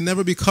darkness. He can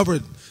never be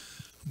covered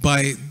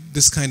by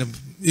this kind of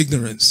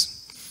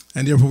ignorance.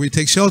 And therefore we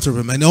take shelter of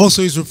him. And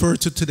also he's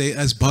referred to today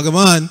as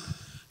Bhagavan.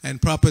 And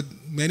Prabhupada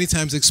many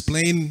times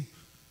explained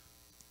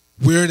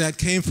where that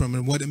came from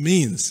and what it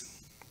means.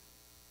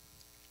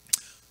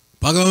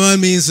 Bhagavan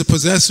means the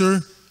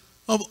possessor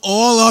of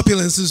all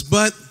opulences,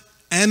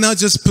 and not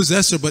just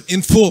possessor, but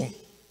in full.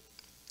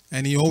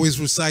 And he always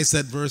recites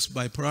that verse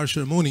by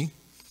Parashara Muni.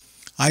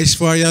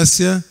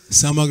 Aishvaryasya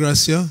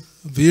samagrasya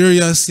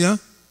viryasya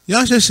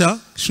yashasha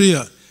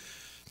shriya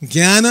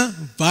jnana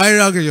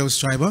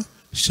vairagya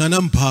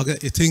shanam bhaga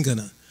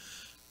itingana.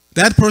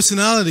 That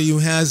personality who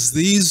has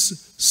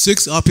these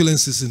 6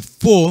 opulences in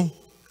full,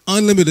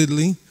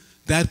 unlimitedly,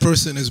 that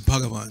person is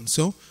Bhagavan.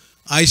 So,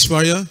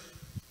 Aishvarya,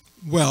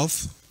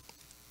 wealth,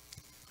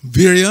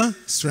 Virya,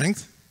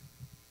 strength,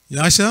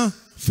 Yasha,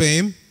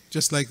 fame,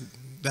 just like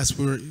that's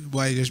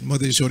why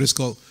Mother Yashoda is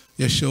called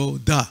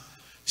Yashoda.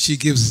 She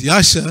gives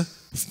Yasha,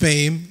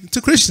 fame,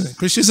 to Krishna.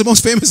 Krishna is the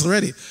most famous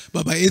already.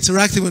 But by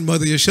interacting with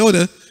Mother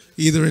Yashoda,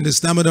 either in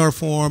this Damodar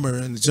form or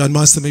in the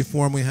Janmashtami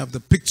form, we have the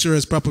picture,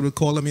 as Prabhupada would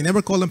call them. He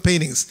never called them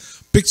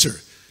paintings, picture.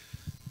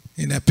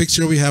 In that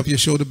picture, we have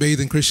Yashoda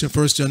bathing Krishna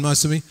first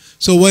Janmashtami.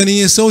 So when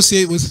he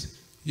associates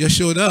with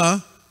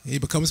Yashoda, he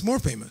becomes more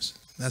famous.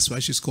 That's why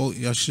she's called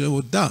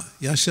Yashoda.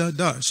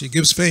 Yashoda. She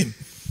gives fame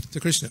to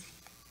Krishna.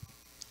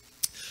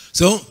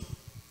 So,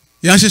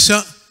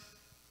 Yashasha,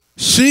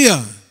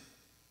 Shriya,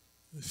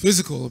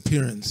 physical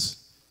appearance.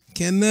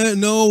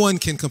 No one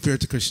can compare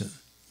to Krishna.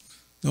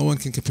 No one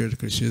can compare to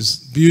Krishna. His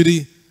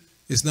beauty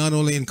is not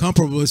only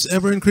incomparable, it's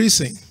ever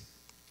increasing.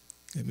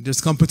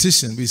 There's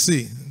competition, we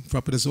see.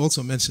 Prabhupada has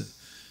also mentioned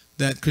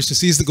that Krishna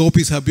sees the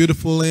gopis, how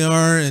beautiful they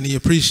are, and he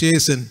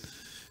appreciates, and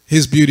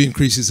his beauty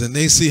increases. And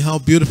they see how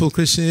beautiful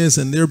Krishna is,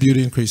 and their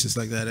beauty increases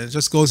like that. And it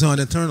just goes on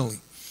eternally.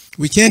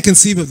 We can't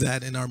conceive of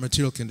that in our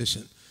material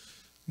condition.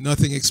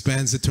 Nothing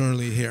expands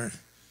eternally here.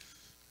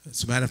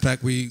 As a matter of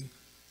fact,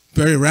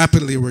 very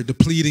rapidly we're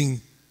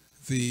depleting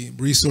the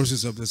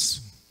resources of this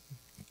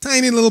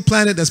tiny little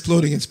planet that's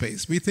floating in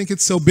space. We think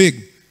it's so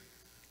big,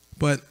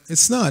 but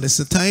it's not. It's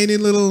a tiny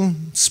little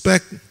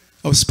speck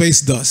of space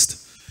dust.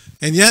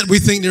 And yet we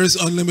think there's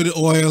unlimited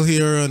oil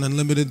here and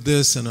unlimited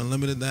this and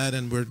unlimited that,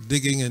 and we're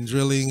digging and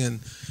drilling,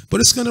 but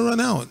it's going to run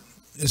out.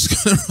 It's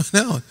going to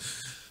run out.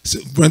 So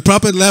when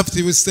Prabhupada left,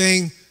 he was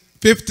saying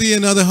 50,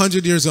 another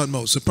 100 years at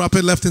most. So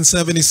Prabhupada left in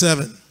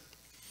 77.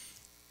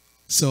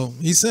 So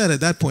he said at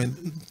that point,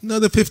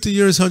 another 50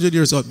 years, 100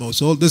 years at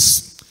most. All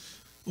this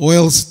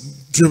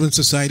oil-driven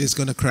society is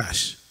going to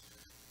crash.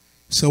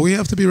 So we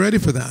have to be ready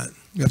for that.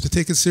 We have to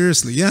take it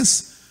seriously.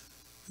 Yes,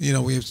 you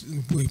know,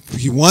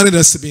 he wanted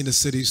us to be in the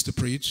cities to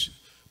preach,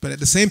 but at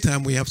the same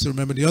time, we have to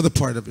remember the other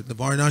part of it, the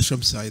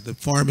Varnashram side, the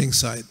farming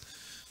side,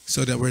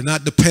 so that we're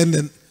not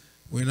dependent,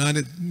 we're not,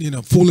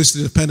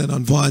 foolishly dependent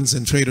on Vons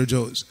and Trader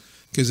Joe's,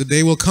 because the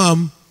day will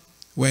come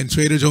when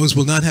Trader Joe's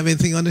will not have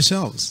anything on the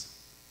shelves.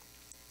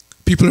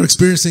 People are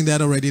experiencing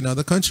that already in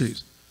other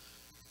countries.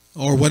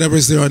 Or whatever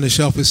is there on the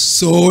shelf is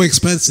so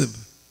expensive,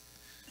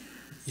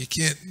 you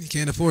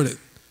can't afford it.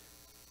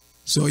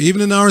 So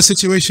even in our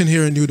situation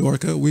here in New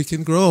Dorka, we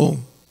can grow,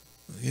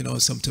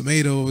 some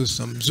tomatoes,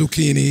 some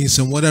zucchini,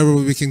 some whatever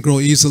we can grow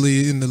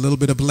easily in the little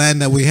bit of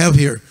land that we have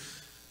here.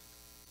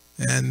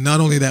 And not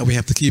only that, we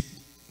have to keep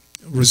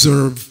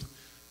reserve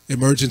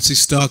emergency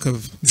stock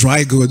of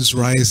dry goods,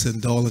 rice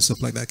and dal and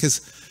stuff like that, because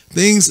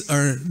things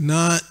are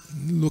not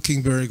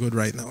looking very good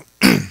right now.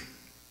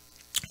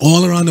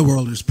 All around the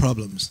world there's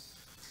problems.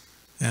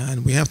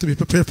 And we have to be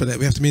prepared for that.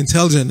 We have to be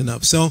intelligent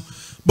enough.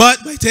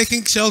 But by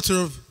taking shelter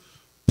of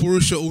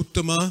Purusha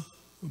Uttama,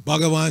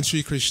 Bhagavan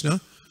Sri Krishna,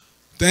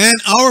 then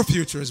our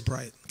future is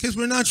bright. Because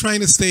we're not trying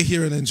to stay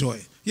here and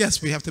enjoy.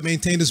 Yes, we have to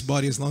maintain this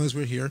body as long as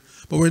we're here,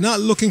 but we're not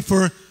looking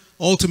for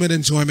ultimate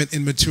enjoyment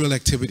in material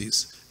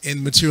activities,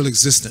 in material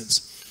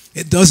existence.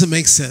 It doesn't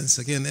make sense.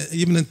 Again,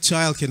 even a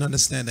child can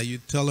understand that. You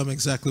tell them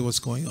exactly what's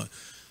going on.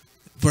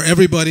 For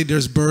everybody,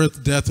 there's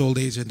birth, death, old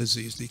age, and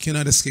disease. They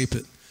cannot escape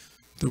it.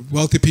 The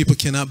wealthy people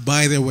cannot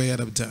buy their way out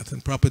of death.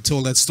 And Prabhupada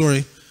told that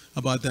story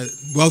about that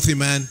wealthy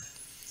man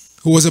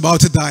who was about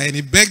to die, and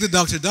he begged the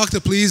doctor, "Doctor,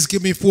 please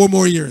give me 4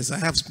 more years. I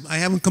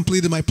haven't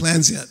completed my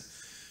plans yet."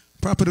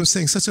 Prabhupada was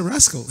saying, such a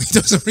rascal. He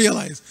doesn't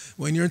realize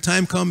when your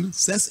time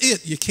comes, that's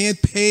it. You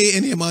can't pay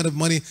any amount of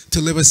money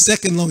to live a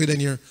second longer than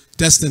you're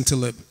destined to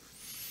live.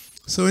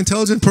 So an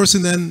intelligent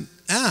person then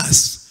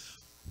asks,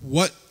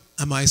 what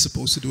am I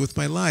supposed to do with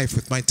my life,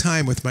 with my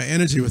time, with my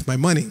energy, with my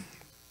money?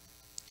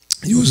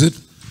 Use it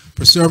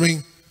for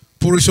serving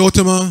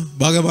Purushottama,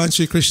 Bhagavan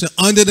Sri Krishna,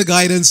 under the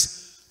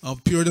guidance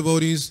of pure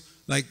devotees.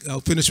 Like,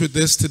 I'll finish with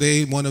this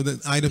today. One of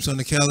the items on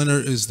the calendar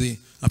is the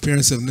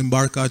appearance of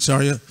Nimbarka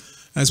Acharya.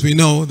 As we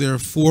know, there are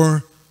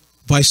 4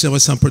 Vaishnava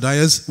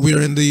Sampradayas. We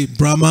are in the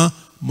Brahma,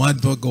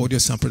 Madhva, Gaudiya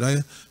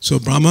Sampradaya. So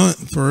Brahma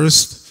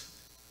first,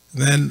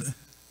 then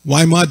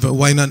Why Madhva?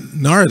 Why not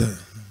Narada?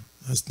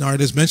 As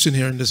Narada is mentioned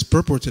here in this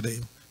purport today.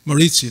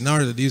 Marichi,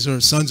 Narada, these are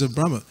sons of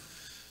Brahma.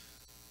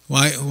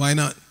 Why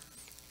not?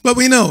 But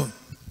we know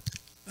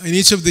in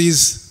each of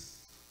these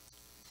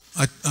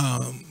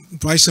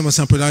Vaishnava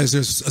Sampradayas,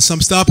 there's a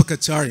Samstapaka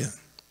Acharya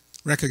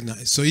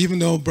recognized. So even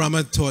though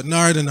Brahma taught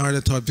Narada,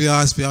 Narada taught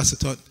Vyasa, Vyasa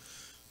taught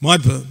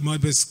Madhva,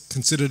 Madhva is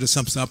considered a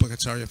Samstapaka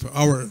Acharya for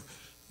our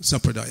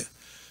Sampradaya.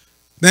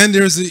 Then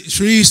there's the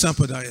Sri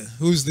Sampradaya.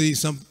 Who's the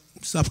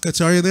Samstapaka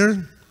Acharya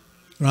there?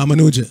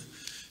 Ramanuja.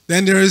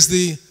 Then there is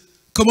the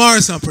Kumara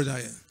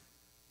Sampradaya.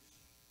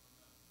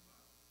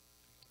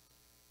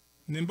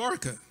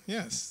 Nimbarka,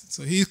 yes.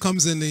 So he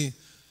comes in the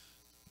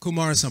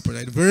Kumara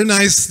Sampradaya. Very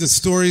nice, the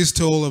story is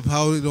told of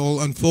how it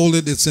all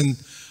unfolded. It's in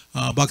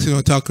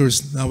Bhaktivinoda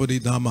Thakur's Navadi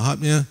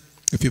Mahatmya.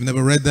 If you've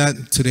never read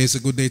that, today's a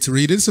good day to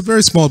read it. It's a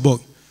very small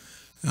book.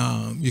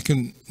 You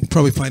can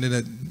probably find it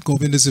at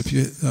Govinda's if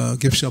you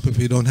gift shop if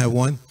you don't have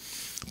one.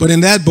 But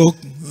in that book,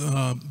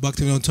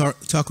 Bhaktivinoda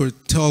Thakur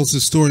tells the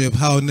story of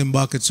how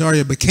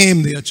Nimbakacharya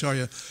became the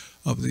Acharya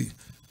of the,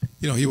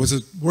 he was a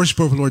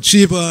worshiper of Lord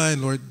Shiva,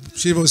 and Lord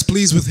Shiva was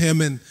pleased with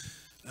him and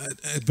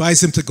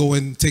advised him to go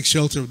and take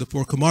shelter of the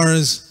four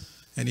Kumaras,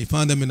 and he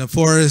found them in a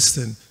forest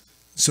and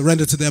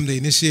surrendered to them. They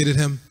initiated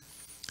him.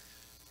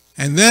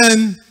 And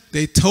then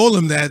they told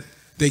him that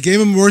they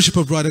gave him worship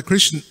of Radha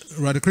Krishna,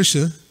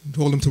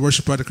 told him to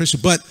worship Radha Krishna,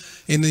 but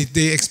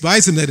they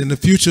advised him that in the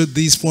future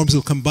these forms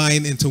will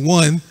combine into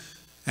one,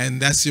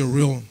 and that's your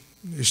real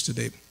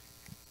Ishtadev.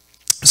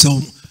 So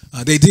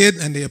they did,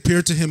 and they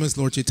appeared to him as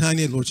Lord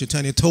Chaitanya. Lord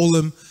Chaitanya told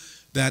him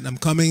that I'm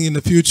coming in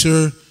the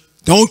future.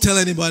 Don't tell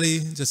anybody,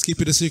 just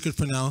keep it a secret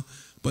for now,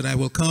 but I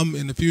will come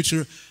in the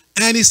future.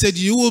 And he said,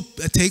 you will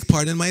take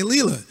part in my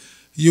Leela.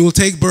 You will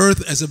take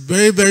birth as a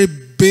very, very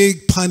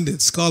big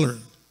Pandit, scholar.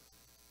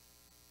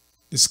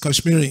 This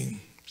Kashmiri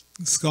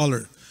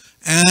scholar.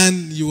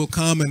 And you will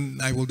come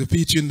and I will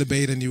defeat you in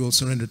debate and you will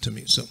surrender to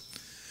me.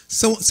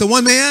 So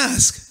one may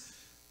ask,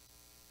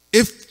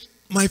 if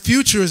my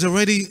future is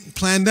already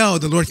planned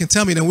out, the Lord can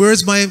tell me, then where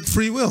is my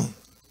free will?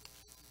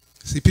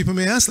 See, people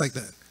may ask like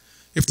that.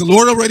 If the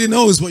Lord already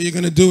knows what you're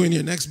going to do in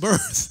your next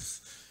birth,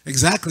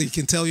 exactly, he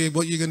can tell you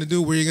what you're going to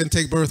do, where you're going to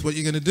take birth, what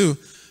you're going to do,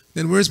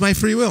 then where's my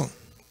free will?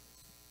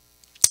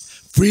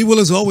 Free will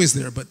is always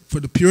there, but for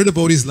the pure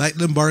devotees like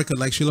Nimbarka,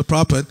 like Srila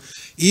Prabhupada,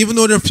 even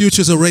though their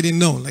future is already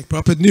known, like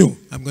Prabhupada knew,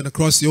 I'm going to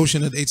cross the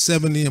ocean at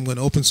 870, I'm going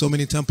to open so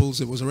many temples,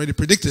 it was already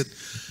predicted.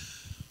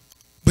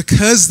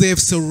 Because they have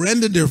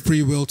surrendered their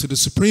free will to the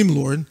Supreme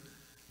Lord,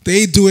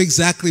 they do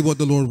exactly what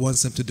the Lord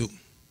wants them to do.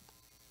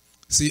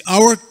 See,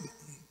 well,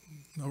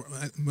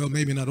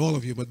 maybe not all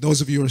of you, but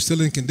those of you who are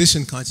still in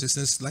conditioned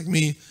consciousness, like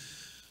me,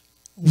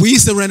 we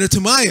surrender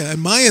to Maya,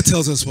 and Maya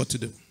tells us what to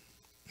do.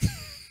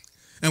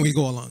 And we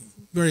go along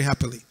very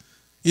happily,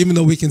 even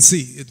though we can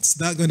see it's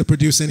not going to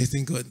produce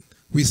anything good.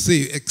 We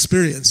see,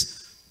 experience.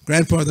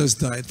 Grandfathers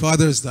died,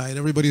 fathers died,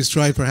 everybody's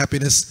tried for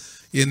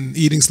happiness in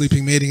eating,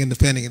 sleeping, mating, and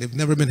defending, and they've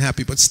never been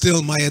happy. But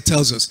still, Maya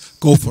tells us,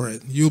 go for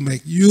it.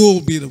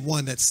 You'll be the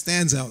one that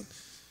stands out.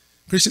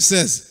 Krishna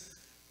says,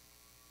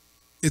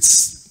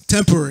 it's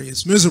temporary,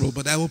 it's miserable,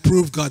 but I will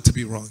prove God to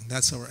be wrong.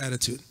 That's our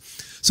attitude.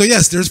 So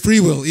yes, there's free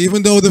will.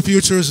 Even though the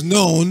future is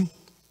known,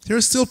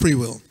 there's still free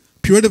will.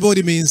 Pure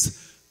devotee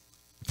means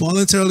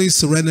voluntarily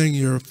surrendering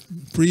your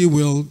free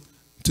will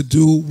to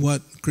do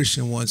what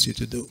Krishna wants you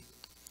to do.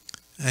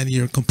 And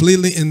you're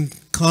completely in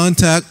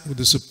contact with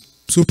the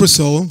Super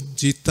Soul,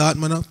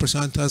 Jitatmana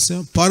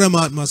Prasantasya,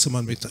 Paramatma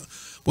Samanvita.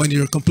 When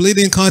you're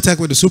completely in contact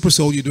with the Super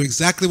Soul, you do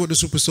exactly what the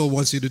Super Soul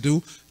wants you to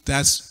do.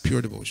 That's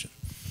pure devotion.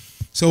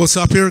 So we'll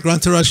stop here.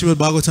 Grantara Srimad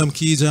Bhagavatam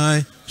Ki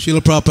Jai, Srila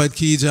Prabhupada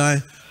Ki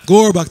Jai,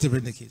 Gaur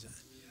Bhaktivinoda Ki Jai.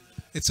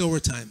 It's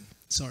overtime.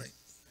 Sorry.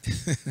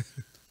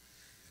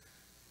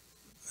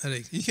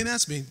 You can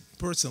ask me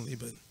personally,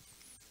 but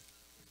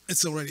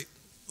it's already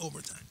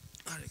overtime.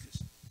 Hare Krishna.